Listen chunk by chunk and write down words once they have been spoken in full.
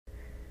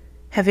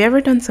Have you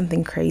ever done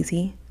something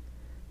crazy?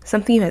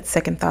 Something you had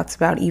second thoughts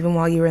about even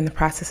while you were in the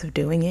process of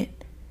doing it?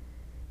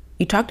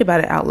 You talked about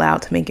it out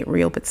loud to make it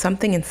real, but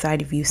something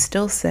inside of you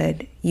still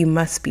said, "You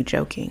must be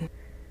joking."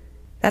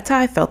 That's how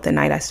I felt the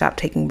night I stopped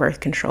taking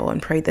birth control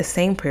and prayed the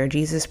same prayer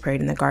Jesus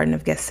prayed in the Garden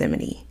of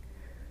Gethsemane.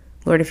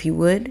 "Lord, if you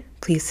would,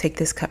 please take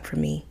this cup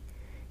from me,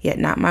 yet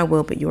not my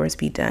will but yours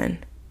be done."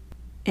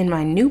 In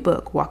my new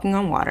book, Walking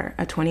on Water,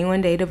 a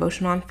 21-day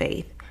devotional on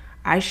faith,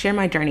 I share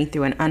my journey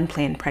through an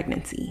unplanned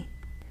pregnancy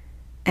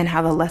and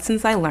how the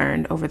lessons I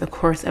learned over the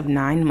course of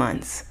 9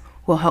 months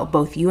will help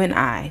both you and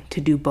I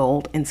to do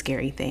bold and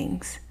scary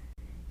things.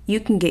 You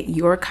can get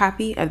your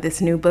copy of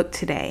this new book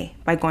today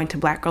by going to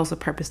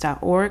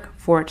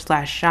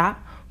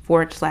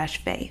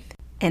blackgirlsofpurpose.org/shop/faith.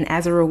 And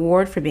as a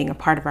reward for being a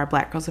part of our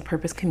Black Girls of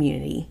Purpose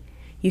community,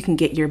 you can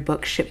get your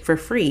book shipped for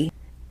free.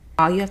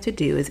 All you have to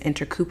do is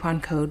enter coupon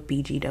code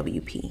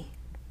BGWP.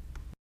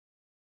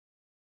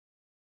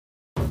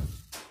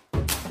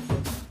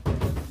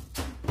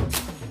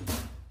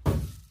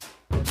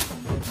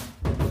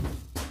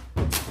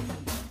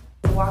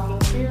 Walking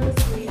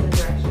fearlessly in the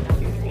direction of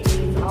your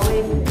dreams,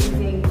 always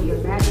using the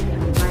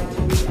imagination and mind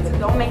to reach. So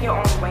don't make your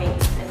own way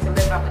and to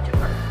live out with your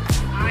purpose.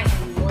 I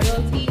am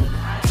royalty.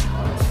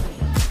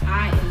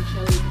 I am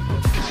chosen.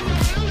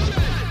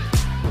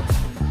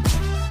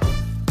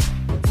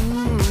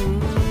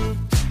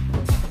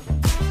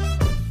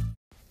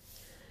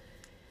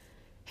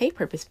 Hey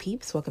Purpose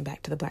Peeps, welcome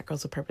back to the Black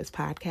Girls with Purpose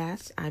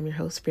podcast. I'm your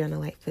host, Brianna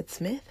Lightfoot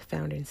Smith,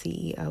 founder and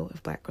CEO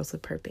of Black Girls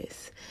with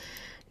Purpose.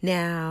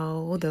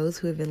 Now, those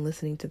who have been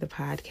listening to the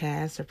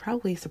podcast are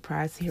probably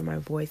surprised to hear my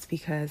voice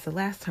because the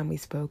last time we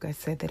spoke, I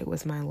said that it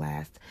was my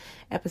last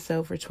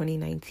episode for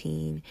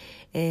 2019,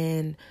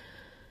 and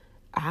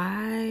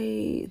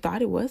I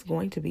thought it was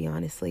going to be,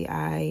 honestly.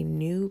 I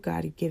knew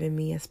God had given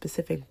me a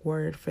specific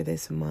word for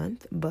this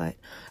month, but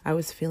I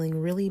was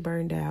feeling really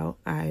burned out.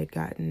 I had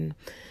gotten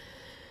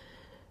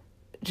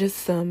just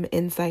some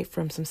insight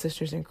from some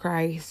sisters in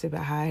Christ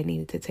about how I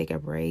needed to take a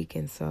break.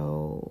 And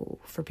so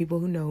for people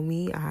who know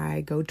me,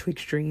 I go to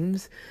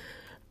extremes.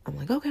 I'm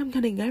like, okay, I'm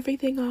cutting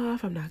everything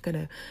off. I'm not going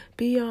to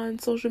be on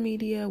social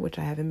media, which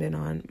I haven't been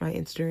on my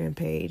Instagram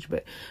page,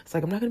 but it's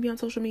like, I'm not going to be on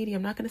social media.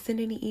 I'm not going to send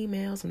any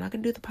emails. I'm not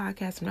going to do the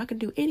podcast. I'm not going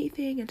to do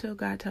anything until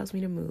God tells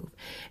me to move.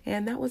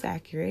 And that was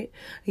accurate.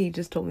 He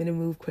just told me to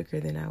move quicker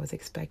than I was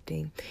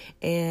expecting.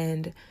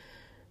 And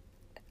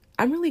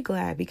I'm really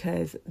glad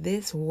because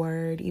this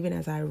word, even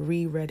as I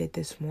reread it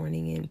this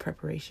morning in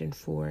preparation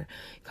for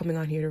coming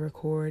on here to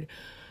record,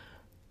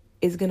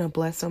 is going to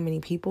bless so many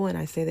people. And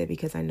I say that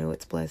because I know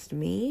it's blessed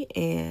me,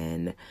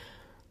 and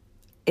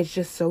it's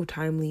just so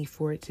timely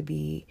for it to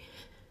be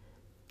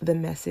the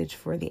message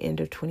for the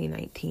end of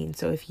 2019.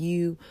 So if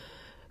you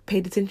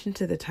paid attention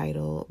to the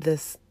title, the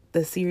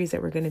series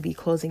that we're going to be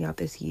closing out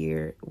this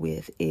year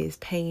with is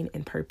Pain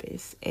and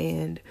Purpose.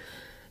 And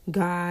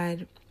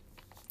God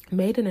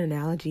made an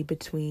analogy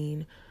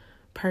between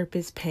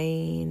purpose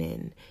pain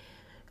and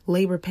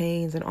labor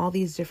pains and all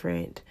these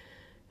different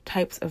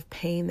types of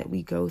pain that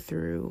we go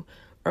through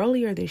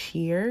earlier this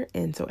year.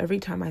 And so every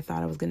time I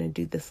thought I was going to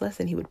do this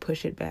lesson, he would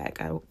push it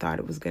back. I thought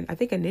it was I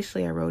think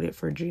initially I wrote it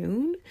for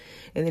June,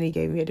 and then he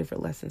gave me a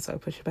different lesson. So I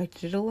pushed it back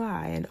to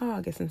July and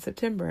August and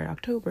September and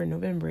October and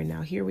November. And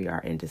now here we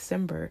are in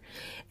December,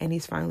 and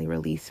he's finally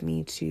released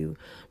me to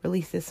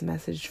release this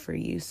message for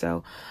you.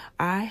 So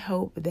I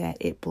hope that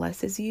it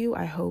blesses you.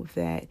 I hope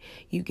that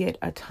you get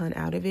a ton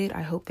out of it.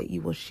 I hope that you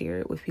will share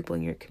it with people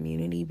in your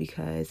community,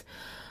 because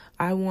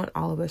I want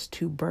all of us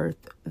to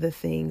birth the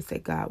things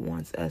that God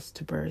wants us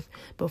to birth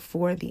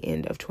before the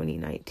end of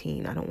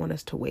 2019. I don't want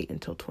us to wait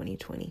until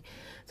 2020.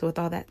 So with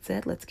all that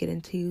said, let's get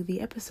into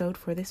the episode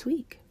for this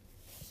week.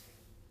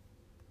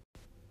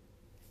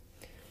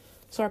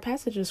 So our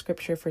passage of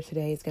scripture for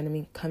today is going to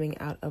be coming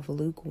out of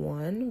Luke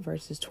 1,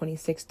 verses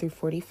 26 through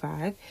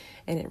 45,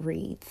 and it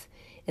reads,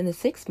 "In the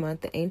 6th month,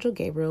 the angel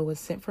Gabriel was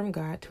sent from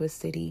God to a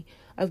city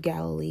of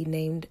Galilee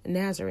named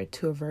Nazareth,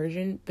 to a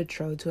virgin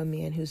betrothed to a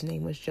man whose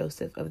name was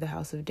Joseph, of the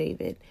house of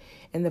David.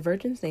 And the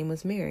virgin's name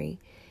was Mary.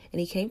 And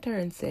he came to her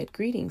and said,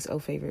 'Greetings, O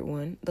favored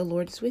one, the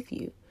Lord is with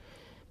you.'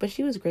 But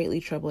she was greatly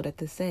troubled at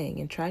the saying,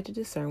 and tried to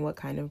discern what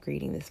kind of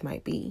greeting this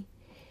might be.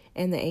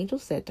 And the angel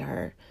said to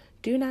her,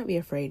 'Do not be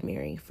afraid,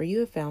 Mary, for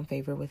you have found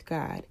favor with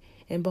God.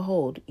 And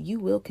behold, you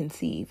will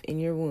conceive in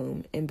your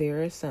womb and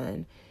bear a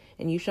son,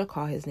 and you shall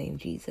call his name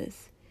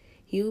Jesus.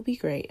 He will be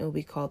great and will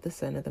be called the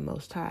Son of the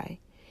Most High.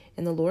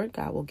 And the Lord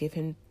God will give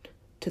him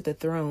to the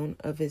throne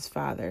of his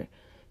father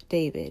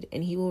David,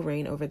 and he will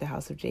reign over the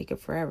house of Jacob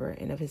forever,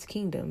 and of his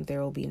kingdom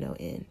there will be no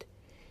end.'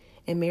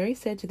 And Mary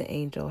said to the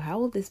angel, 'How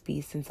will this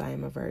be, since I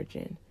am a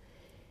virgin?'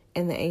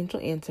 And the angel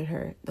answered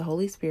her, 'The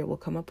Holy Spirit will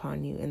come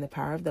upon you, and the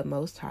power of the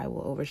Most High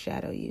will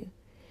overshadow you.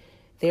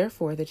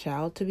 Therefore the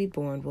child to be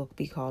born will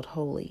be called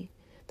Holy,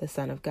 the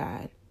Son of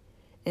God.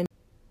 And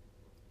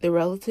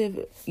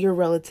your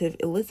relative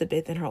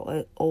Elizabeth, in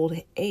her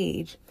old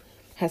age,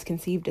 has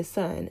conceived a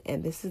son,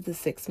 and this is the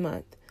 6th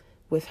month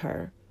with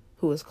her,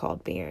 who is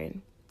called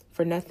barren.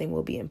 For nothing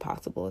will be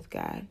impossible with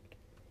God.'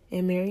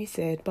 And Mary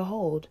said,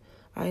 Behold,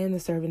 I am the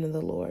servant of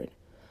the Lord.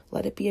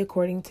 Let it be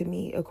according to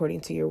me,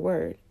 according to your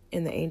word.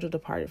 And the angel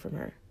departed from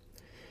her.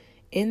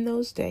 In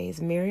those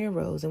days Mary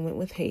arose and went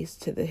with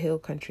haste to the hill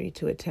country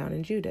to a town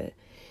in Judah.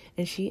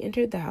 And she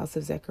entered the house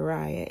of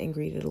Zechariah and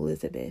greeted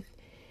Elizabeth.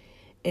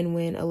 And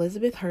when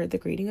Elizabeth heard the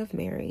greeting of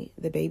Mary,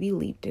 the baby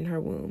leaped in her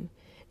womb,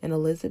 and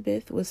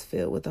Elizabeth was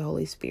filled with the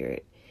Holy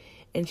Spirit.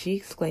 And she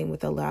exclaimed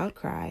with a loud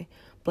cry,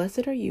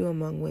 Blessed are you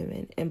among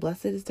women, and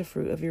blessed is the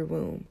fruit of your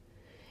womb.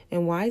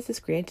 And why is this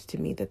granted to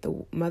me, that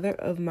the mother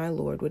of my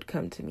Lord would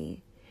come to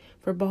me?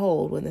 For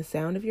behold, when the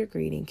sound of your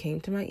greeting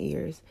came to my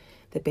ears,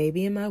 the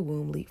baby in my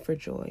womb leaped for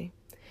joy.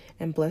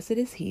 And blessed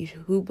is he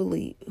who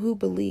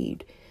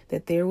believed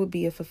that there would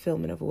be a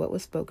fulfillment of what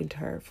was spoken to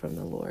her from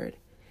the Lord.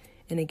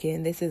 And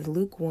again, this is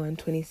Luke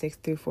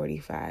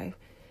 1:26-45.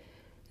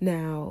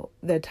 Now,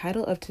 the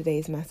title of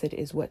today's message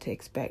is What to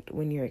Expect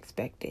When You're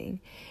Expecting.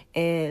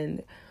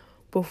 And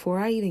before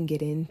I even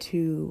get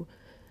into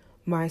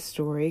my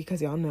story,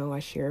 because y'all know I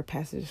share a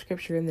passage of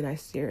scripture and then I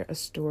share a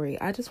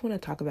story, I just want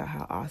to talk about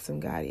how awesome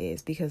God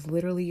is. Because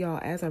literally, y'all,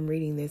 as I'm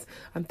reading this,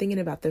 I'm thinking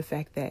about the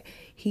fact that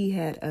he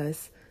had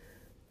us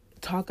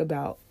talk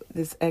about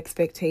this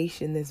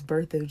expectation, this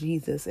birth of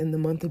Jesus in the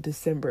month of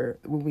December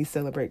when we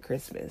celebrate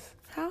Christmas.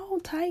 How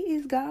tight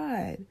is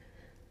God?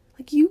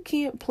 Like, you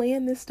can't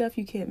plan this stuff.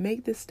 You can't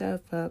make this stuff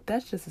up.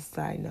 That's just a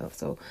side note.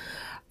 So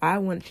I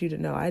want you to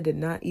know I did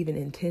not even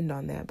intend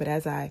on that. But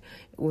as I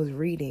was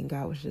reading,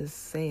 God was just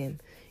saying,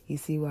 you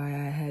see why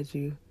I had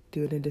you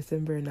do it in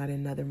December and not in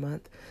another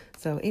month.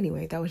 So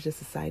anyway, that was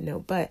just a side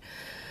note. But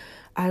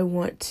I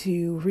want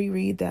to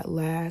reread that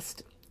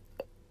last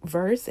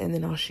verse and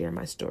then I'll share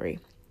my story.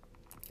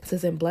 It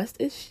says, and blessed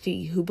is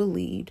she who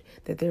believed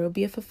that there would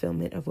be a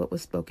fulfillment of what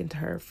was spoken to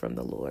her from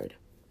the Lord.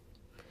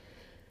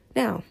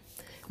 Now,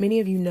 many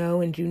of you know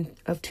in June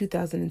of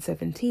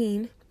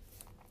 2017,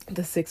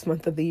 the 6th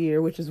month of the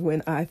year, which is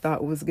when I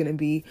thought was going to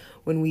be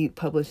when we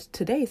published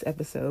today's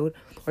episode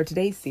or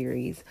today's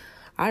series,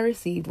 I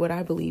received what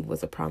I believe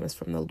was a promise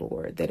from the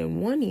Lord that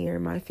in 1 year,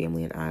 my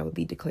family and I would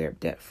be declared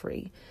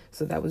debt-free.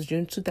 So that was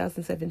June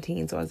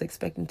 2017. So I was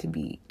expecting to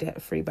be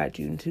debt-free by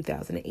June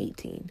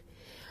 2018.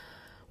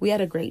 We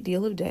had a great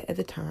deal of debt at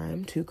the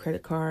time, 2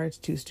 credit cards,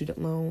 2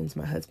 student loans,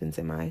 my husband's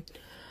and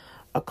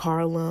a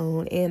car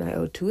loan, and I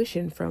owed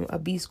tuition from a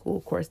B-school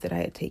course that I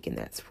had taken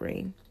that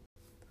spring.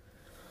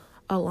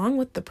 Along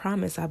with the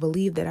promise, I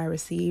believe that I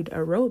received a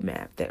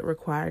roadmap that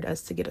required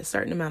us to get a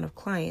certain amount of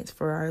clients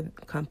for our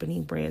company,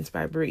 Brands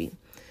by Bree.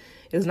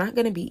 It was not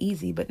going to be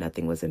easy, but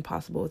nothing was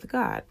impossible with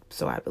God,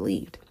 so I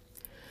believed.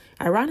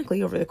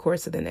 Ironically, over the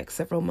course of the next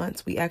several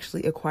months, we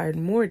actually acquired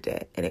more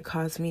debt, and it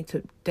caused me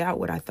to doubt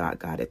what I thought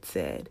God had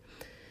said.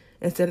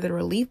 Instead of the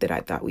relief that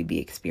I thought we'd be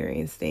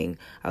experiencing,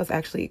 I was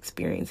actually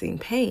experiencing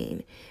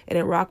pain, and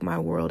it rocked my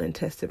world and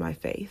tested my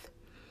faith.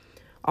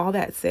 All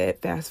that said,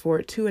 fast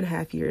forward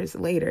 2.5 years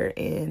later,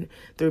 and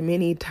through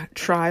many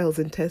trials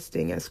and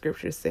testing, as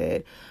scripture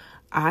said,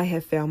 I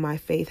have found my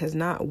faith has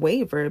not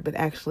wavered, but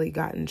actually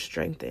gotten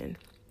strengthened.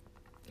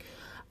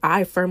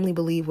 I firmly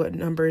believe what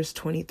Numbers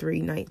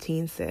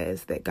 23:19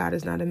 says, that God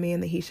is not a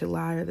man that he should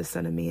lie, or the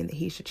son of man that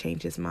he should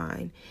change his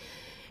mind.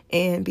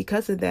 And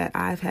because of that,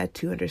 I've had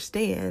to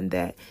understand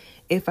that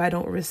if I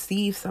don't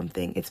receive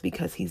something, it's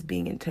because he's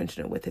being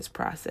intentional with his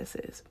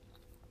processes.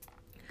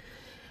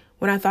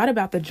 When I thought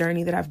about the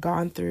journey that I've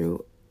gone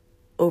through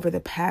over the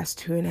past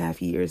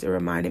 2.5 years, it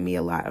reminded me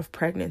a lot of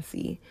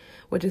pregnancy,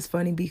 which is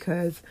funny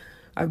because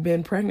I've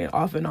been pregnant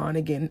off and on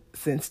again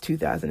since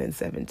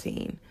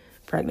 2017.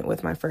 Pregnant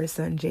with my first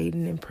son,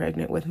 Jaden, and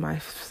pregnant with my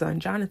son,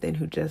 Jonathan,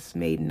 who just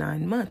made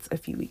 9 months a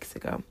few weeks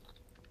ago,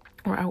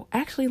 or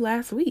actually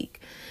last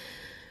week.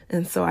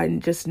 And so I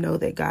just know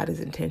that God is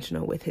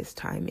intentional with his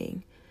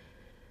timing.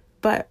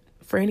 But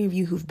for any of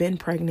you who've been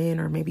pregnant,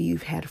 or maybe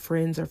you've had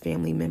friends or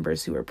family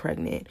members who are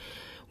pregnant,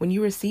 when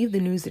you receive the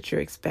news that you're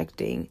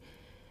expecting,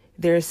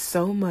 there's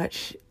so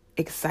much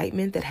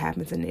excitement that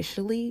happens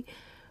initially,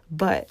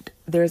 but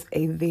there's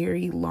a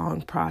very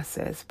long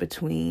process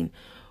between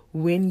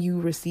when you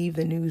receive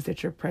the news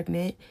that you're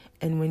pregnant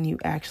and when you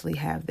actually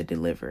have the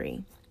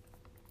delivery.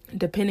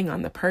 Depending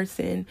on the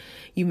person,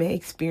 you may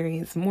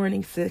experience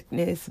morning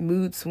sickness,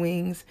 mood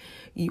swings.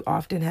 You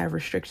often have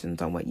restrictions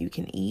on what you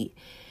can eat.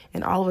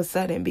 And all of a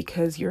sudden,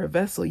 because you're a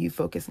vessel, you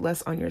focus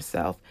less on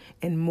yourself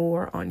and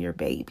more on your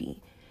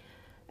baby.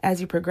 As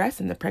you progress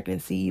in the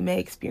pregnancy, you may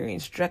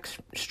experience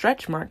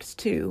stretch marks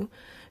too.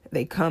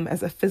 They come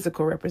as a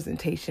physical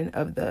representation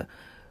of the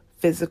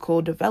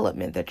physical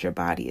development that your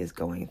body is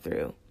going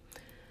through.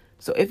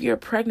 So if you're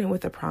pregnant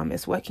with a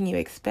promise, what can you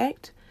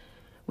expect?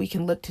 We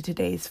can look to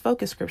today's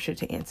focus scripture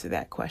to answer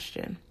that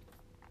question.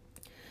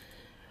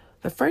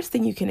 The first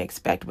thing you can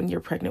expect when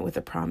you're pregnant with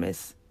a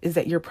promise is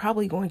that you're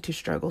probably going to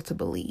struggle to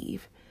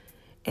believe.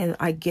 And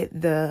I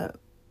get the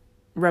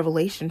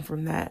revelation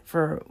from that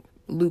for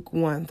Luke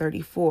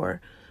 1:34,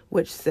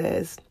 which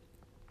says,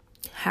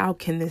 how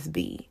can this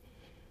be?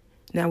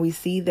 Now we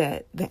see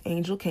that the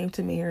angel came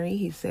to Mary.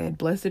 He said,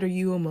 blessed are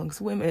you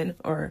amongst women,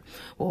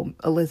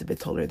 Elizabeth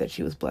told her that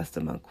she was blessed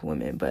among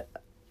women, but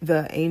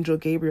the angel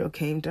Gabriel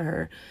came to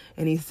her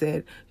and he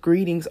said,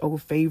 "Greetings, O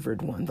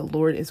favored one, the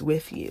Lord is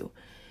with you."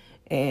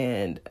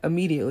 And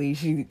immediately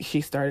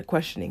she started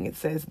questioning. It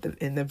says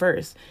in the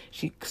verse,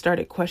 she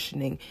started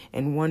questioning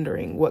and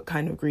wondering what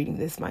kind of greeting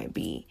this might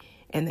be.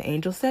 And the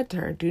angel said to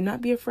her, "Do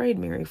not be afraid,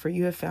 Mary, for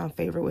you have found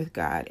favor with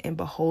God. And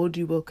behold,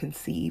 you will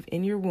conceive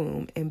in your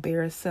womb and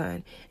bear a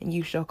son, and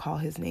you shall call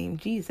his name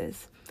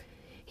Jesus.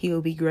 He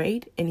will be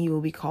great, and he will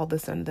be called the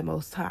Son of the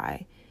Most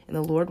High. And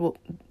the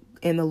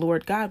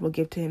Lord God will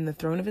give to him the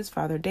throne of his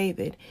father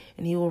David,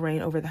 and he will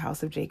reign over the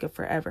house of Jacob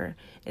forever.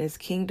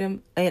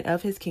 And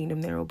of his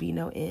kingdom there will be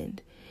no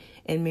end."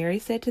 And Mary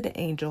said to the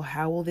angel,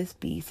 "How will this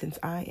be, since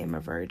I am a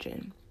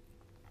virgin?"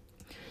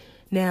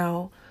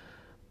 Now,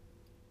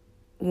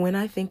 when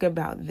I think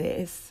about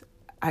this,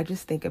 I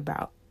just think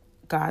about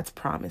God's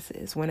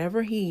promises.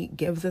 Whenever he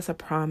gives us a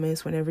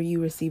promise, whenever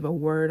you receive a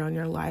word on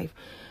your life,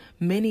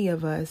 many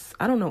of us,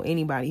 I don't know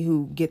anybody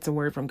who gets a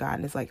word from God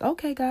and is like,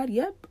 "Okay, God,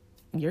 yep,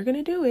 you're going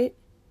to do it,"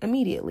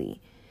 immediately.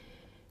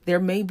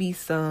 There may be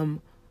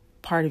some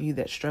part of you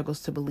that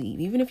struggles to believe.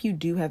 Even if you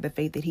do have the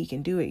faith that he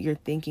can do it, you're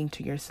thinking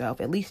to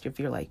yourself, at least if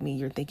you're like me,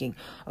 you're thinking,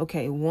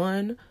 okay,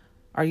 1,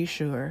 are you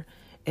sure?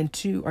 And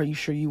 2, are you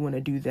sure you want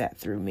to do that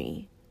through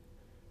me?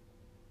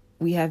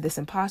 We have this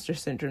imposter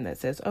syndrome that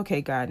says,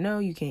 okay, God, no,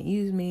 you can't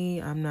use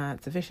me. I'm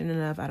not sufficient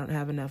enough. I don't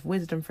have enough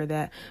wisdom for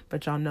that.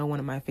 But y'all know one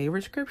of my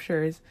favorite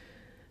scriptures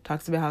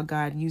talks about how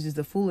God uses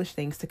the foolish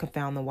things to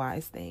confound the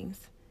wise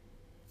things.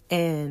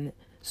 And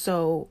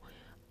so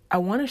I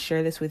want to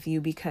share this with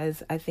you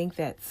because I think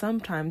that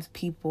sometimes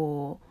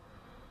people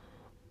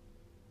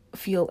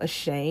feel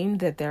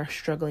ashamed that they're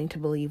struggling to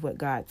believe what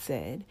God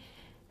said.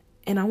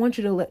 And I want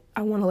to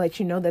let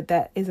you know that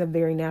that is a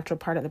very natural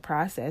part of the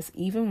process.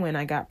 Even when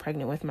I got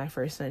pregnant with my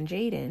first son,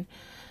 Jaden,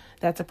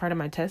 that's a part of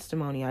my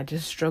testimony. I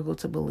just struggled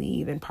to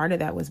believe. And part of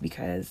that was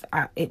because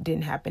it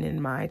didn't happen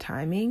in my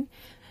timing.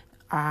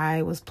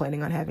 I was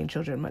planning on having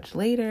children much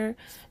later.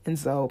 And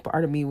so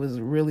part of me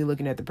was really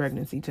looking at the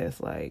pregnancy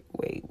test like,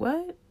 wait,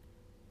 what?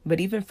 But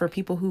even for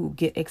people who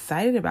get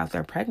excited about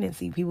their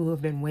pregnancy, people who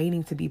have been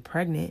waiting to be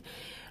pregnant,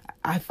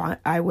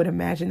 I would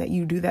imagine that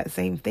you do that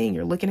same thing.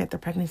 You're looking at the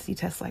pregnancy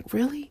test like,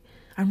 really?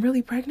 I'm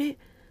really pregnant?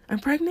 I'm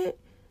pregnant?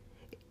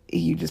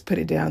 You just put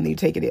it down and you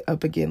take it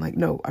up again like,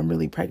 no, I'm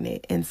really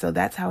pregnant. And so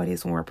that's how it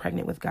is when we're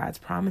pregnant with God's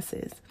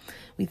promises.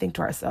 We think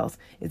to ourselves,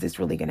 is this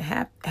really going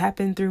to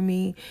happen through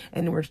me?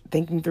 And we're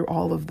thinking through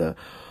all of the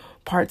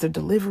parts of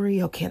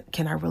delivery. Oh,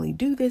 can I really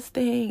do this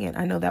thing? And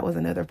I know that was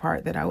another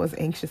part that I was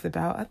anxious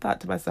about. I thought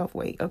to myself,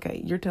 wait,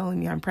 okay, you're telling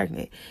me I'm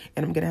pregnant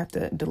and I'm going to have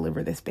to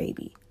deliver this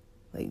baby.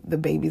 Like the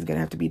baby's going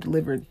to have to be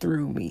delivered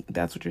through me.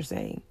 That's what you're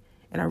saying.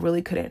 And I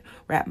really couldn't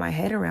wrap my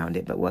head around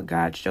it. But what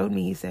God showed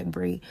me, he said,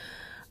 Bree,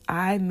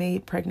 I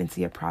made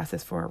pregnancy a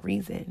process for a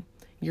reason.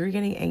 You're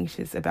getting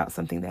anxious about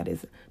something that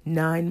is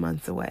 9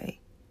 months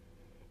away.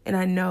 And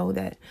I know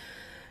that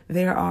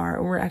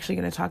we're actually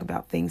going to talk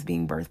about things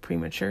being birthed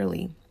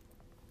prematurely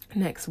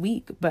next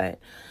week, but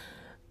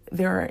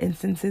there are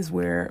instances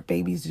where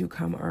babies do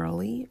come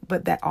early,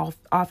 but that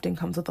often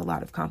comes with a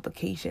lot of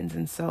complications.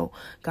 And so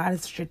God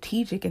is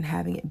strategic in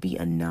having it be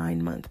a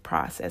 9-month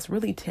process,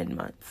 really 10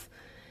 months.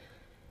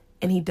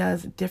 And he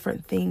does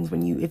different things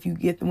when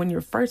you're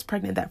first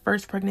pregnant, that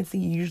first pregnancy,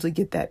 you usually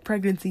get that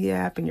pregnancy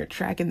app and you're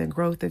tracking the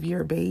growth of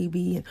your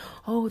baby. And,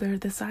 oh, they're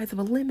the size of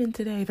a lemon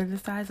today. They're the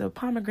size of a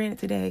pomegranate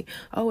today.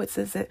 Oh, it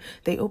says that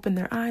they opened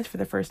their eyes for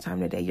the first time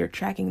today. You're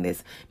tracking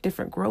this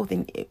different growth.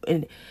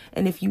 And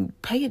if you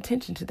pay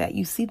attention to that,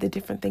 you see the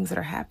different things that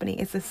are happening.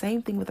 It's the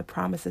same thing with the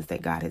promises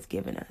that God has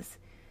given us.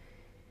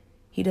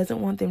 He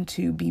doesn't want them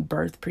to be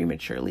birthed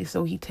prematurely.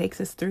 So he takes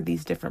us through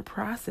these different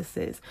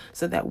processes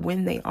so that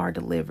when they are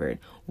delivered,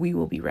 we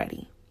will be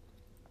ready.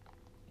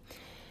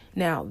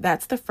 Now,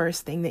 that's the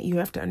first thing that you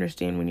have to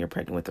understand when you're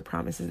pregnant with the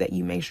promises that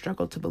you may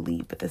struggle to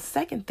believe. But the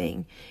second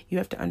thing you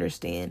have to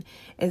understand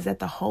is that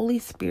the Holy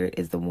Spirit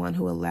is the one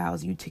who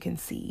allows you to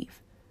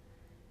conceive.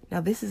 Now,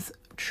 this is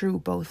true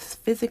both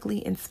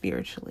physically and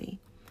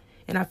spiritually.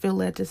 And I feel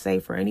led to say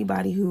for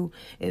anybody who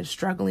is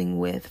struggling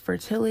with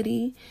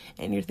fertility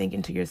and you're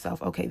thinking to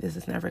yourself, okay, this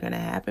is never going to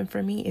happen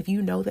for me. If you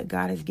know that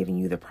God has given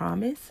you the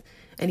promise,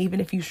 and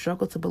even if you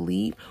struggle to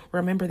believe,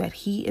 remember that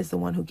he is the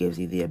one who gives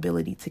you the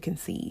ability to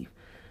conceive.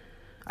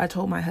 I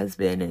told my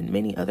husband and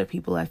many other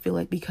people, I feel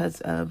like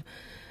because of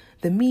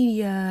the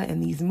media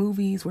and these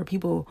movies where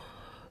people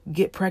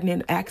get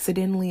pregnant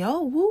accidentally,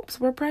 oh, whoops,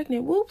 we're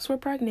pregnant. Whoops, we're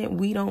pregnant.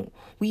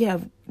 We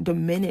have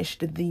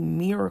diminished the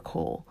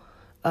miracle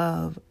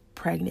of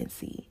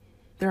pregnancy.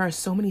 There are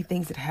so many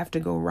things that have to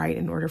go right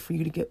in order for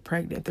you to get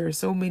pregnant. There are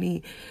so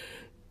many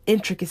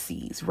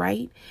intricacies,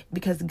 right?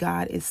 Because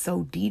God is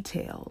so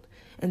detailed.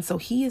 And so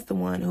he is the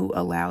one who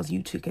allows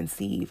you to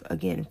conceive,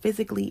 again,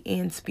 physically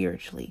and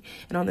spiritually.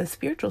 And on the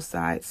spiritual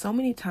side, so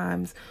many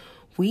times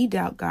we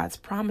doubt God's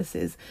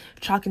promises,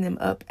 chalking them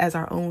up as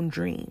our own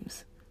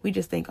dreams. We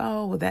just think,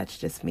 oh, well, that's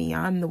just me.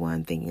 I'm the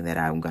one thinking that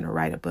I'm going to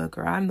write a book,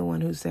 or I'm the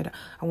one who said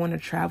I want to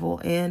travel.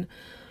 And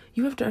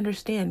you have to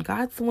understand,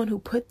 God's the one who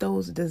put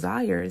those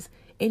desires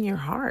in your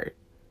heart.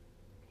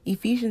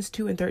 Ephesians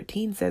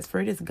 2:13 says, for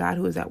it is God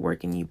who is at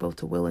work in you both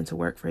to will and to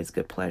work for his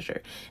good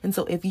pleasure. And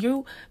so if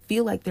you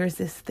feel like there's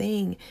this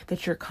thing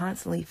that you're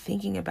constantly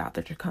thinking about,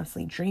 that you're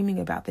constantly dreaming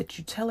about, that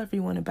you tell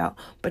everyone about,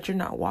 but you're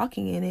not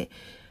walking in it,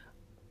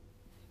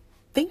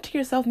 think to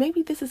yourself,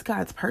 maybe this is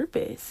God's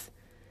purpose.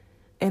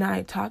 And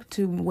I talk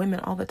to women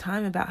all the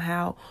time about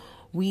how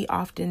we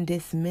often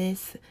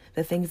dismiss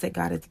the things that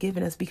God has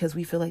given us because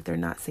we feel like they're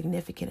not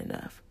significant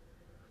enough.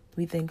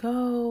 We think,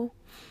 oh,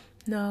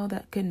 no,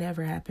 that could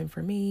never happen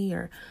for me.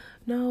 Or,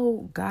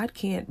 no, God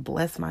can't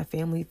bless my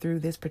family through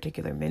this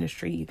particular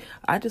ministry.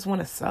 I just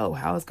want to sew.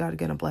 How is God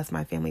going to bless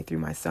my family through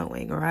my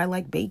sewing? Or I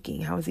like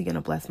baking. How is he going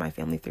to bless my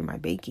family through my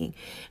baking?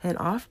 And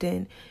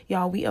often,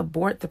 y'all, we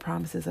abort the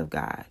promises of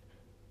God.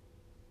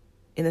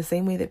 In the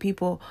same way that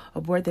people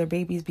abort their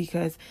babies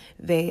because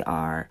they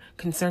are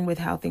concerned with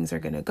how things are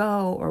going to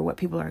go or what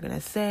people are going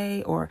to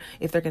say or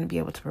if they're going to be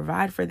able to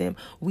provide for them,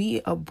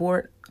 we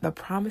abort the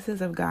promises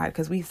of God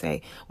because we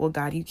say, well,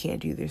 God, you can't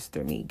do this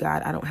through me.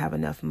 God, I don't have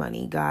enough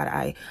money. God,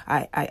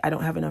 I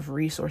don't have enough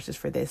resources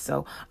for this.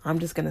 So I'm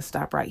just going to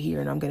stop right here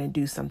and I'm going to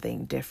do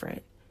something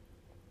different.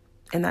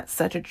 And that's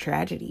such a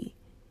tragedy.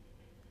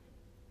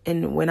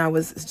 And when I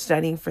was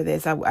studying for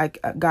this,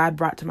 God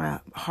brought to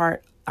my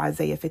heart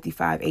Isaiah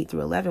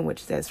 55:8-11,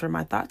 which says, for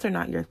my thoughts are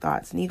not your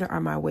thoughts, neither are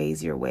my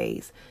ways your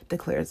ways,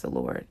 declares the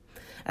Lord.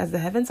 As the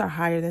heavens are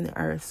higher than the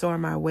earth, so are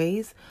my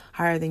ways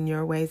higher than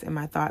your ways, and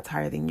my thoughts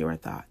higher than your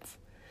thoughts.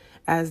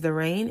 As the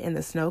rain and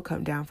the snow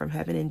come down from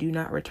heaven and do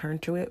not return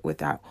to it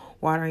without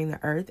watering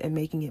the earth and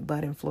making it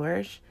bud and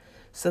flourish,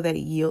 so that it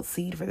yields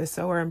seed for the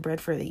sower and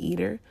bread for the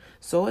eater,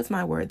 so is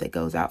my word that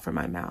goes out from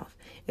my mouth.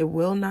 It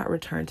will not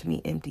return to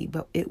me empty,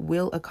 but it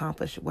will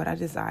accomplish what I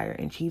desire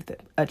and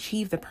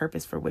achieve the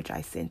purpose for which I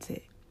sent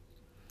it.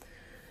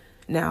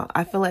 Now,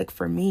 I feel like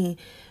for me,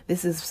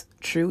 this is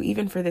true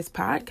even for this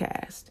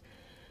podcast.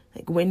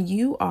 Like when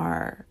you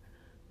are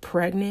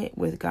pregnant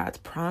with God's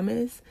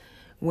promise,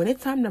 when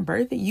it's time to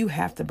birth it, you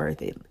have to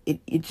birth it.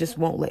 It just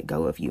won't let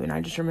go of you. And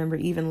I just remember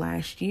even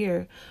last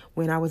year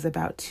when I was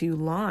about to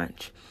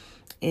launch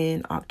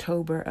in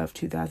October of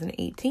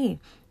 2018,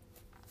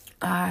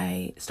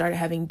 I started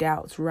having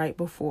doubts right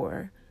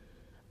before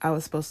I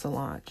was supposed to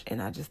launch.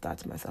 And I just thought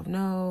to myself,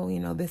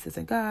 no, this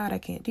isn't God. I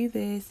can't do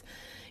this.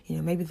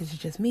 Maybe this is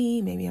just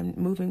me. Maybe I'm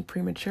moving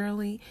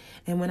prematurely.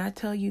 And when I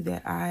tell you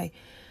that I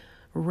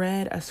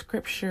read a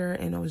scripture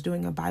and I was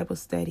doing a Bible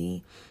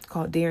study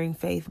called Daring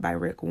Faith by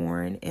Rick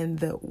Warren, and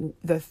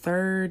the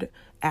third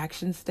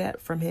action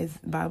step from his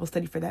Bible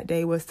study for that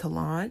day was to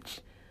launch,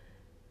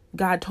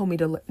 God told me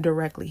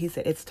directly. He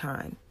said, it's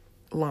time.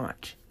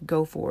 Launch,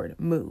 go forward,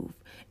 move.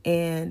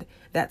 And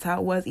that's how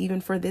it was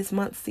even for this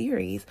month's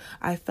series.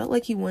 I felt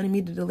like he wanted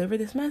me to deliver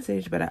this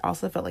message, but I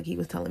also felt like he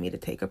was telling me to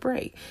take a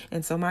break.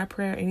 And so my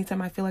prayer,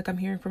 anytime I feel like I'm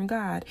hearing from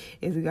God,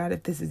 is, God,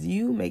 if this is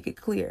you, make it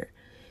clear.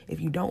 If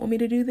you don't want me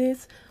to do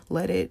this,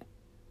 let it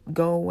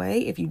go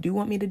away. If you do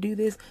want me to do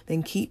this,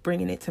 then keep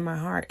bringing it to my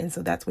heart. And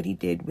so that's what he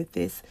did with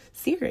this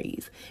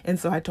series. And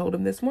so I told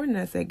him this morning,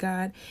 I said,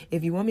 God,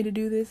 if you want me to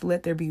do this,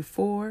 let there be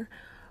 4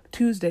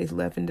 Tuesdays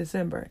left in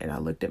December. And I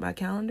looked at my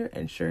calendar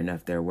and sure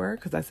enough there were,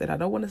 because I said, I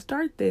don't want to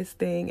start this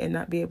thing and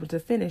not be able to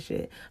finish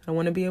it. I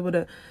want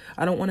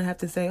to have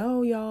to say,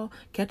 oh, y'all,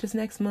 catch us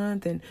next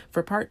month. And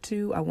for part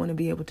 2, I want to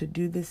be able to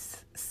do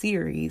this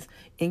series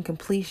in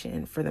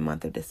completion for the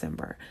month of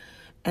December.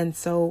 And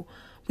so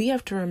we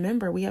have to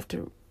remember,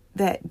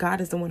 that God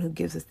is the one who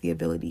gives us the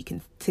ability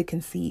to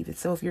conceive. And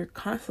so if you're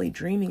constantly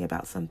dreaming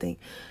about something,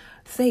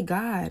 say,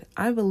 God,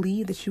 I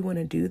believe that you want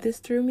to do this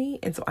through me.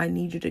 And so I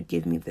need you to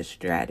give me the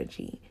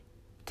strategy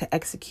to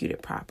execute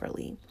it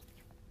properly.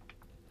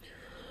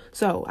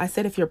 So I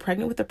said, if you're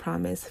pregnant with a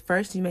promise,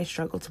 first, you may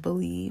struggle to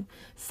believe.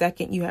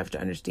 Second, you have to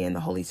understand the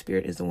Holy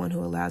Spirit is the one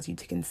who allows you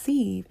to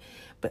conceive.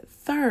 But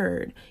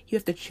third, you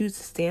have to choose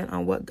to stand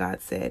on what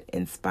God said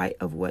in spite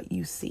of what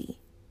you see.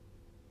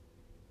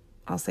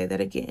 I'll say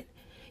that again.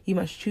 You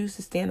must choose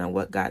to stand on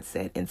what God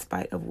said in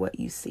spite of what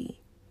you see.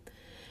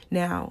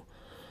 Now,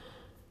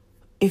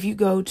 if you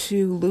go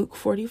to Luke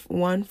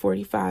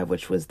 41:45,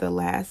 which was the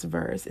last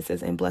verse, it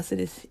says, and blessed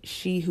is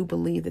she who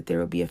believed that there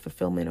would be a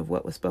fulfillment of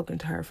what was spoken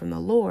to her from the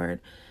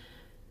Lord.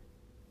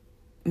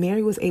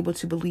 Mary was able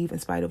to believe in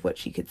spite of what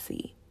she could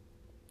see.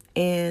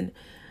 And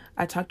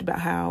I talked about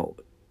how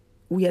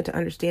we had to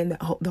understand that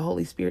the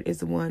Holy Spirit is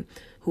the one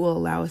who will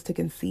allow us to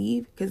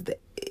conceive, because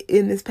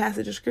in this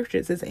passage of scripture,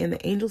 it says, and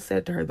the angel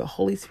said to her, the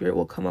Holy Spirit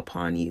will come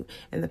upon you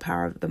and the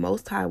power of the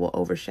Most High will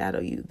overshadow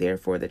you.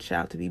 Therefore, the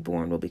child to be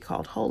born will be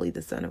called Holy,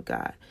 the Son of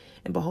God.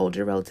 And behold,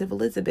 your relative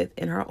Elizabeth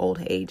in her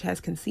old age has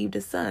conceived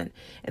a son.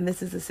 And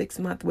this is the 6th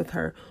month with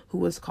her who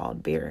was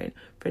called barren,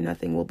 for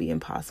nothing will be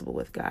impossible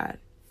with God.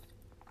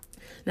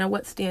 Now,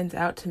 what stands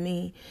out to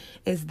me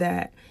is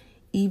that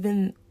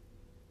even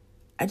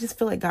I just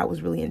feel like God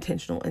was really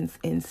intentional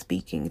in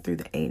speaking through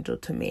the angel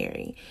to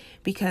Mary,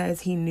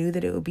 because he knew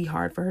that it would be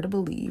hard for her to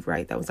believe,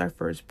 right? That was our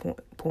first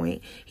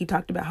point. He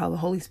talked about how the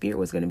Holy Spirit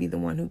was going to be the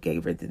one who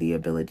gave her the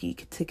ability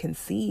to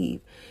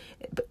conceive.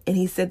 And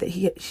he said that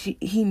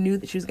he knew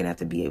that she was going to have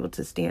to be able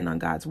to stand on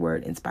God's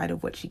word in spite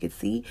of what she could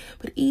see.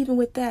 But even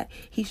with that,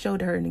 he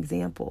showed her an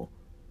example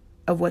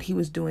of what he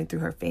was doing through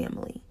her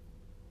family.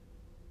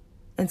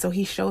 And so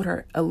he showed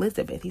her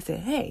Elizabeth. He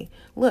said, hey,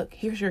 look,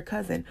 here's your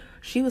cousin.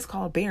 She was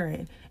called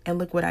barren, and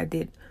look what I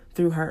did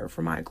through her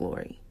for my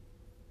glory.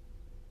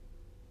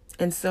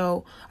 And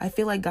so I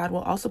feel like God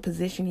will also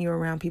position you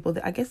around people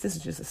that, I guess this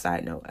is just a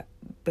side note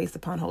based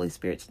upon Holy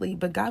Spirit's lead,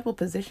 but God will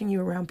position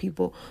you around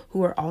people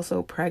who are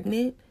also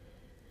pregnant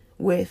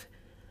with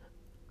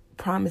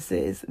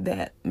promises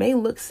that may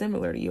look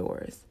similar to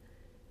yours.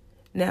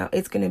 Now,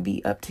 it's going to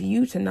be up to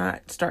you to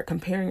not start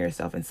comparing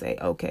yourself and say,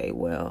 okay,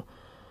 well,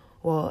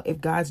 if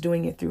God's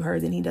doing it through her,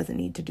 then he doesn't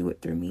need to do it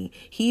through me.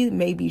 He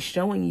may be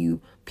showing you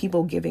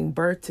people giving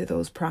birth to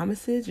those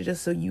promises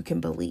just so you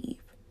can believe.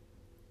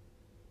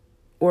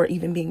 Or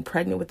even being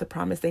pregnant with the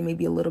promise, they may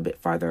be a little bit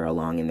farther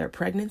along in their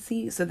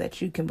pregnancy so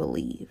that you can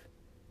believe.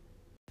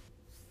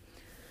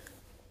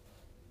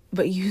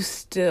 But you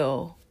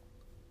still,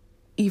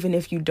 even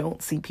if you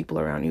don't see people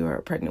around you who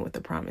are pregnant with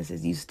the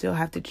promises, you still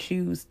have to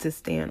choose to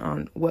stand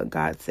on what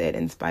God said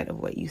in spite of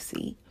what you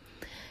see.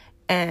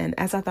 And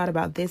as I thought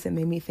about this, it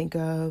made me think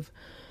of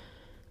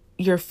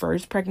your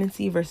first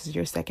pregnancy versus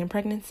your second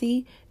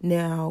pregnancy.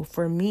 Now,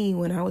 for me,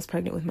 when I was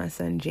pregnant with my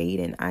son,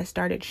 Jaden, I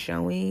started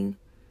showing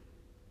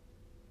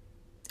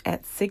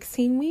at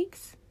 16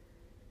 weeks.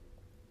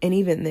 And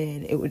even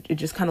then, it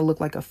just kind of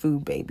looked like a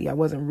food baby. I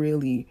wasn't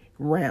really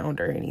round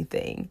or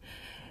anything.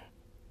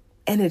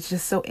 And it's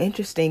just so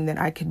interesting that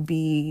I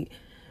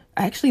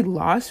actually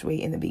lost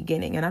weight in the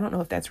beginning. And I don't know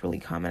if that's really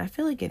common. I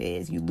feel like it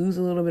is. You lose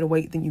a little bit of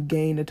weight, then you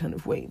gain a ton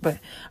of weight. But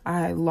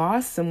I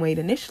lost some weight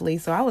initially.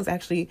 So I was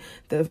actually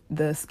the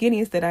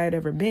skinniest that I had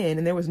ever been.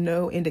 And there was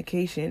no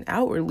indication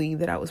outwardly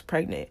that I was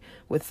pregnant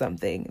with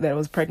something, that I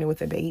was pregnant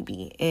with a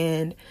baby.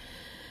 And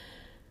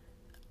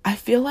I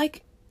feel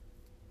like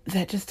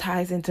that just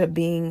ties into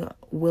being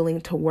willing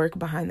to work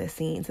behind the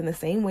scenes in the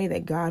same way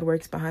that God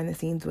works behind the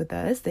scenes with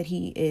us, that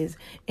he is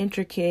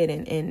intricate.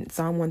 And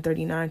Psalm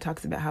 139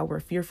 talks about how we're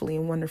fearfully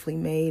and wonderfully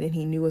made, and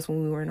he knew us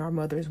when we were in our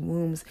mother's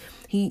wombs.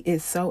 He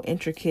is so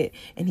intricate,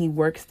 and he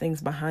works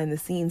things behind the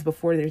scenes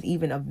before there's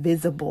even a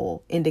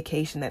visible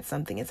indication that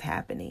something is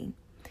happening.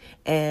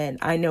 And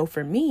I know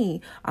for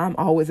me, I'm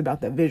always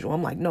about the visual.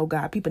 I'm like, no,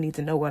 God, people need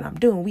to know what I'm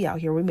doing. We out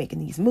here, we're making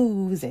these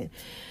moves. And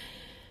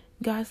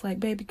God's like,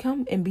 baby,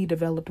 come and be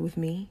developed with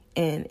me.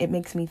 And it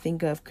makes me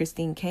think of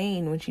Christine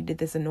Kane when she did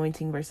this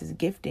anointing versus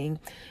gifting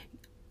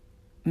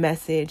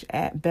message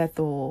at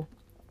Bethel.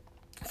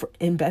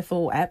 I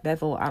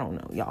don't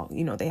know,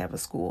 y'all, they have a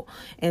school.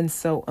 And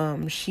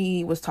so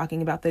she was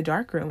talking about the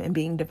dark room and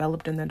being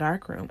developed in the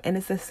dark room. And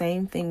it's the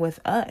same thing with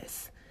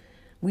us.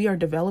 We are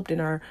developed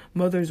in our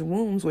mother's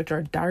wombs, which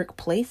are dark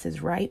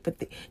places, right?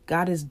 But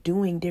God is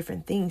doing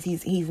different things.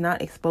 He's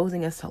not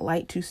exposing us to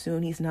light too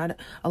soon. He's not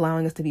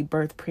allowing us to be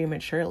birthed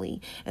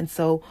prematurely. And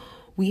so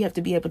we have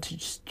to be able to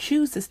just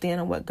choose to stand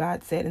on what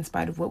God said in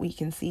spite of what we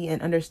can see,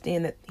 and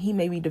understand that he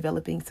may be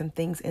developing some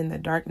things in the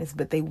darkness,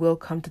 but they will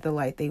come to the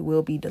light. They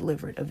will be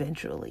delivered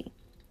eventually.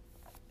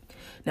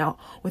 Now,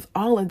 with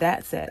all of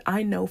that said,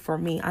 I know for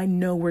me, I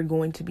know we're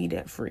going to be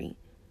debt free.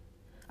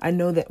 I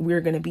know that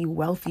we're going to be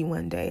wealthy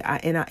one day.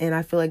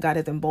 I feel like God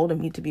has emboldened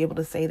me to be able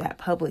to say that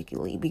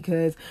publicly,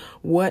 because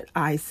what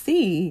I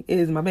see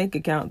is my bank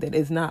account that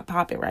is not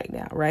popping right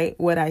now, right?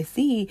 What I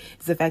see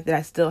is the fact that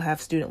I still have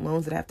student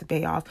loans that I have to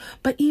pay off.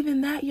 But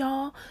even that,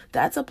 y'all,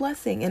 that's a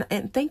blessing.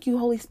 And thank you,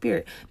 Holy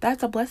Spirit.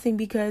 That's a blessing,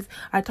 because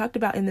I talked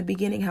about in the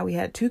beginning how we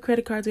had 2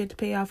 credit cards we had to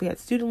pay off. We had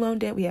student loan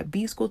debt. We had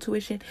B school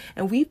tuition,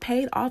 and we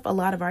paid off a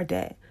lot of our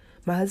debt.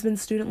 My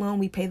husband's student loan,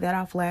 we paid that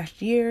off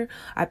last year.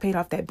 I paid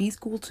off that B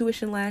school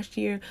tuition last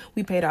year.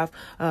 We paid off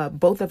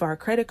both of our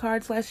credit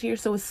cards last year.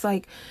 So it's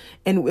like,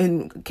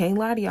 and can't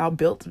lie to y'all,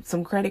 built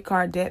some credit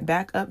card debt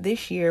back up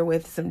this year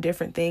with some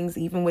different things,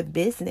 even with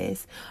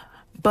business.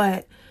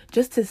 But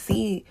just to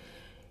see,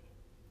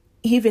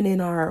 even in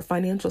our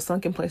financial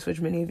sunken place,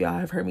 which many of y'all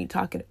have heard me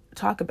talk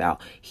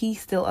about, he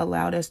still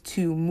allowed us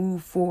to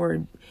move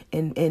forward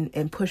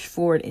and push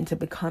forward into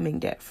becoming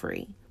debt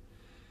free.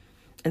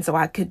 And so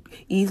I could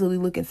easily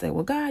look and say,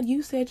 well, God,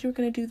 you said you were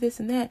going to do this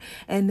and that.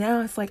 And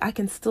now it's like I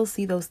can still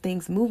see those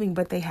things moving,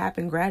 but they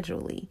happen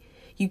gradually.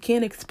 You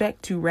can't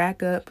expect to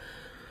rack up.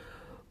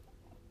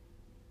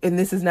 And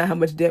this is not how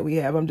much debt we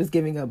have. I'm just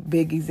giving a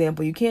big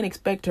example. You can't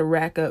expect to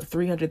rack up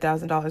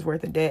 $300,000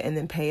 worth of debt and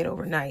then pay it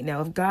overnight.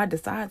 Now, if God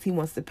decides he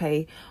wants to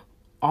pay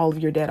all of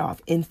your debt off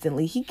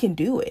instantly, he can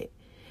do it.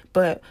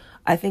 But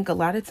I think a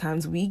lot of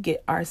times we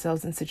get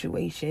ourselves in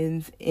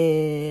situations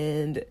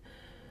and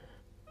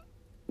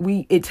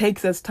it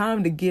takes us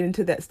time to get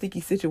into that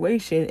sticky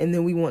situation, and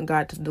then we want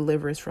God to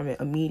deliver us from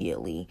it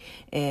immediately.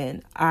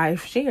 And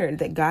I've shared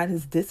that God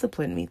has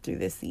disciplined me through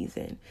this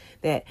season.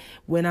 That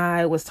when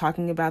I was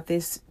talking about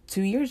this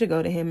 2 years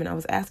ago to him, and I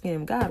was asking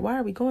him, God, why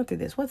are we going through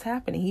this? What's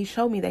happening? He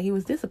showed me that he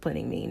was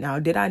disciplining me. Now,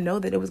 did I know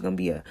that it was going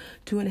to be a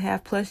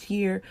 2.5+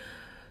 year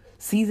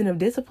season of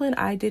discipline?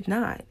 I did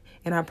not.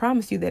 And I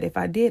promise you that if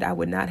I did, I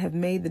would not have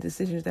made the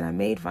decisions that I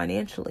made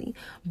financially.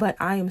 But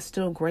I am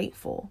still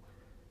grateful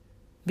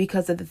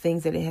because of the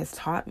things that it has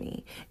taught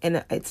me.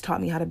 And it's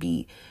taught me how to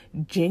be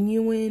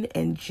genuine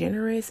and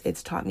generous.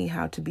 It's taught me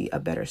how to be a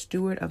better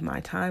steward of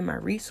my time, my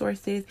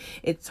resources.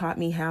 It's taught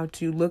me how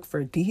to look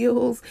for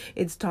deals.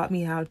 It's taught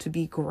me how to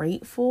be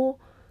grateful.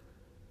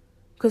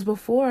 Because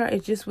before,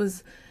 it just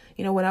was,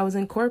 when I was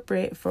in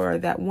corporate for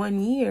that 1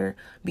 year,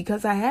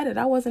 because I had it,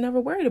 I wasn't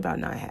ever worried about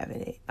not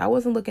having it. I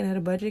wasn't looking at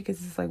a budget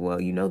because it's like, well,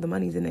 the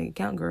money's in the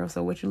account, girl.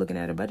 So what you looking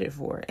at a budget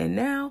for? And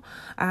now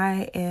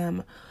I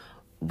am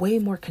way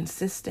more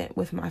consistent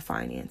with my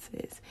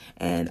finances,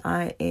 and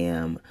I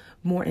am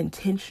more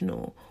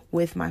intentional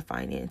with my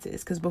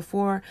finances. Because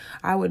before,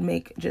 I would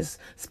make just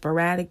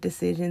sporadic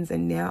decisions,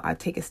 and now I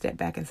take a step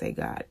back and say,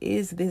 God,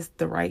 is this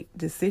the right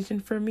decision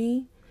for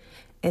me?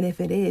 And if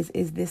it is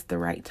this the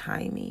right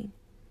timing?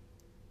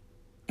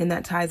 And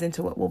that ties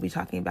into what we'll be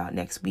talking about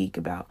next week,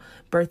 about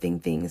birthing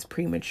things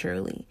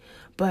prematurely.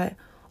 But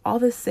all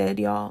this said,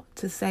 y'all,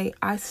 to say,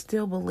 I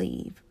still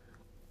believe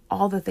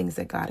all the things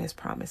that God has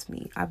promised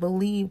me. I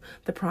believe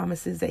the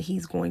promises that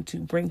he's going to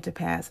bring to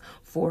pass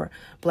for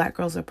Black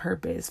Girls of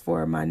Purpose,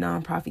 for my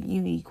nonprofit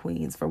Unity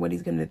Queens, for what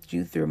he's going to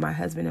do through my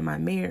husband and my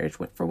marriage,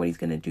 for what he's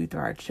going to do through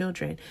our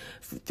children,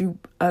 through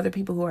other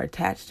people who are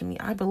attached to me.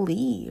 I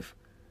believe.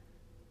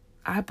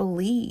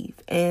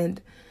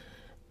 And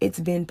it's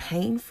been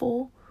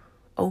painful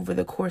over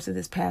the course of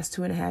this past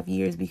 2.5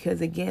 years,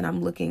 because again,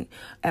 I'm looking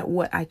at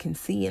what I can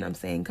see and I'm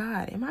saying,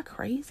 God, am I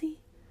crazy?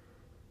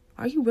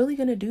 Are you really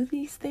going to do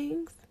these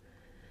things?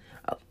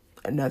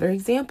 Another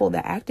example,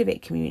 the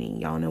Activate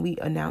community. Y'all know we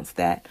announced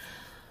that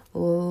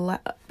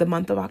the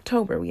month of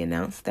October. We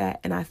announced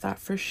that, and I thought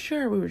for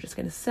sure we were just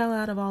going to sell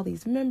out of all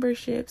these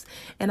memberships.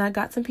 And I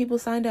got some people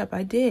signed up.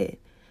 I did.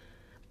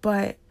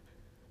 But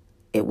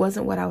it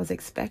wasn't what I was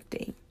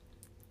expecting.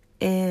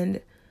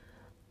 And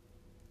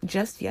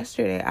just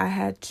yesterday, I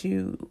had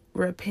to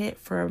repent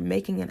for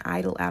making an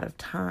idol out of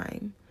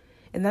time.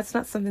 And that's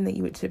not something that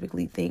you would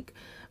typically think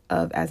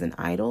of as an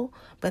idol,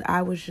 but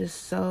I was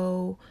just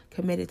so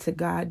committed to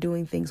God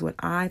doing things when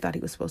I thought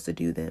he was supposed to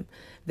do them,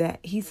 that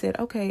he said,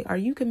 okay, are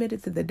you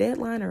committed to the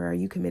deadline, or are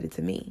you committed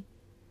to me?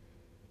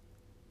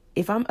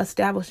 If I'm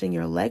establishing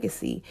your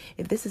legacy,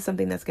 if this is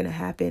something that's going to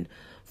happen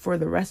for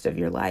the rest of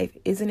your life,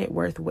 isn't it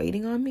worth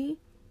waiting on me?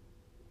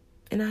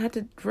 And I had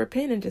to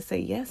repent and just say,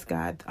 yes,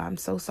 God, I'm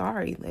so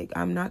sorry. Like,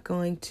 I'm not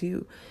going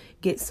to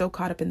get so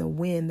caught up in the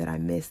wind that I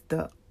miss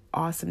the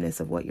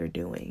awesomeness of what you're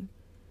doing.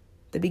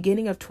 The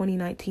beginning of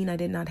 2019, I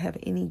did not have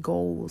any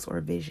goals or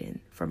vision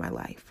for my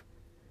life.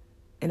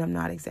 And I'm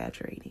not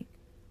exaggerating.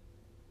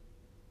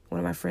 One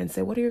of my friends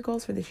said, what are your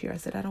goals for this year? I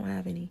said, I don't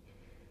have any.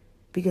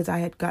 Because I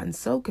had gotten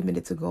so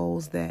committed to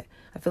goals that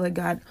I feel like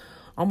God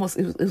almost,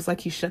 it was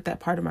like he shut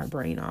that part of my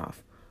brain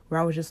off, where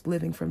I was just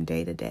living from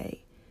day to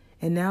day.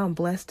 And now I'm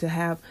blessed to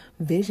have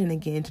vision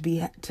again,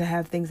 to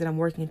have things that I'm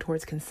working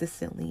towards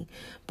consistently.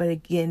 But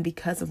again,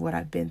 because of what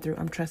I've been through,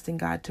 I'm trusting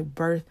God to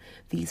birth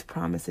these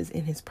promises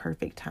in his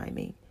perfect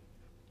timing.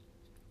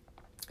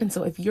 And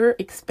so if you're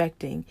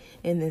expecting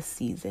in this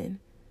season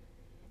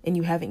and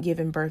you haven't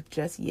given birth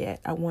just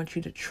yet, I want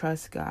you to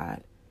trust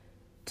God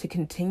to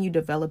continue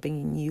developing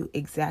in you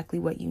exactly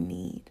what you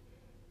need.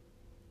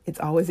 It's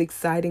always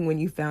exciting when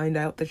you find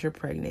out that you're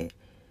pregnant.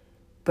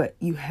 But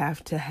you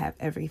have to have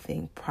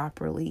everything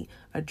properly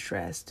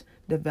addressed,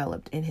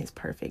 developed in his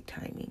perfect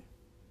timing.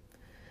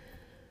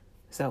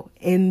 So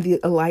in the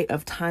light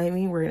of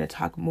timing, we're going to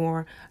talk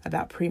more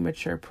about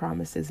premature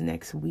promises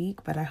next week.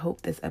 But I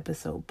hope this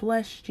episode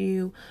blessed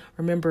you.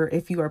 Remember,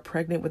 if you are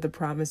pregnant with a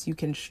promise, you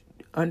can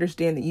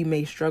understand that you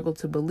may struggle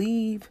to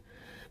believe.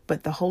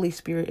 But the Holy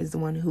Spirit is the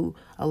one who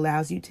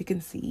allows you to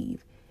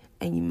conceive.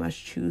 And you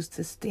must choose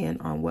to stand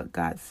on what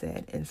God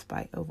said in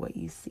spite of what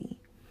you see.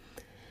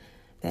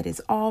 That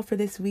is all for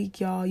this week,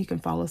 y'all. You can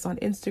follow us on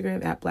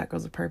Instagram at Black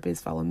Girls with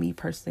Purpose. Follow me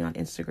personally on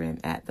Instagram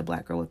at The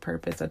Black Girl with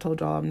Purpose. I told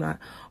y'all I'm not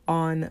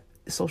on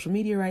social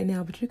media right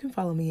now, but you can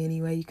follow me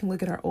anyway. You can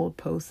look at our old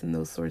posts and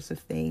those sorts of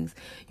things.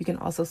 You can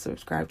also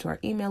subscribe to our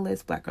email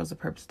list,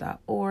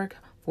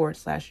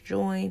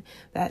 blackgirlswithpurpose.org/join.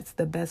 That's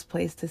the best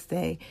place to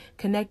stay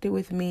connected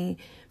with me,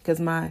 because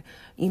my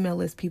email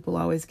list people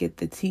always get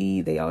the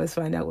tea. They always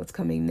find out what's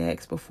coming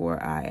next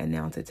before I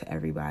announce it to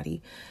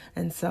everybody.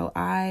 And so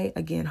I,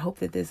 again, hope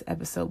that this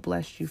episode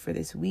blessed you for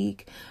this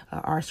week.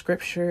 Our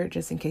scripture,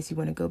 just in case you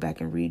want to go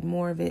back and read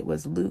more of it,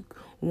 was Luke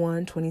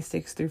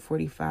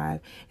 1:26-45.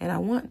 And I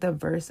want the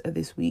verse of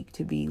this week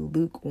to be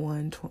Luke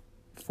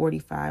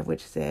 1:45,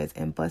 which says,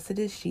 "And blessed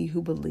is she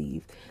who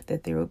believed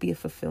that there will be a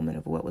fulfillment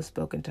of what was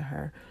spoken to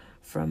her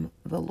from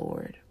the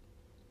Lord."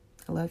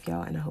 I love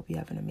y'all, and I hope you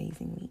have an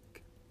amazing week.